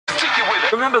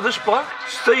Remember this bloke?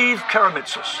 Steve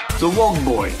Karamitsis, the Wog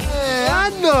Boy.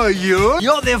 Yeah, I know you.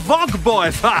 You're the Wog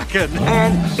Boy, fucking.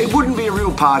 And it wouldn't be a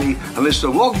real party unless the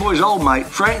Wog Boy's old mate,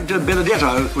 Frank de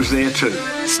Benedetto, was there too.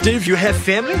 Steve, you have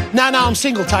family? No, I'm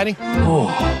single, Tony. Oh.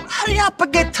 Hurry up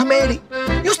and get to marry.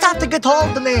 You start to get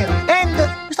old in there, and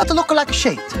you start to look like a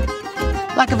shade.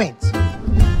 Like a Vince.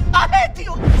 I hate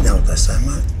you. You know what they say,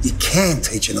 mate? You can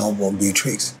teach an old wog new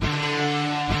tricks.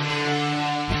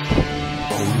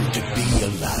 Born to be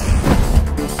alive.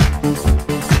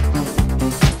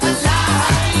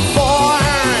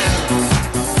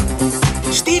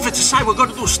 Steve, it's a say we're going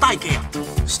to do a steak out.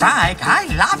 Steak? I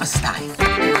love a steak.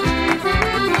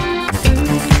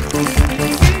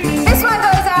 This one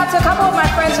goes out to a couple of my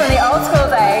friends from the old school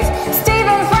days. Steve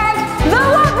and Frank, the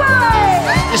Wog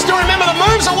Boys! You still remember the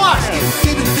moves or what?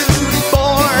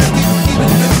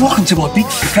 Welcome to my big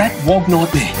fat wog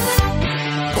nightmare.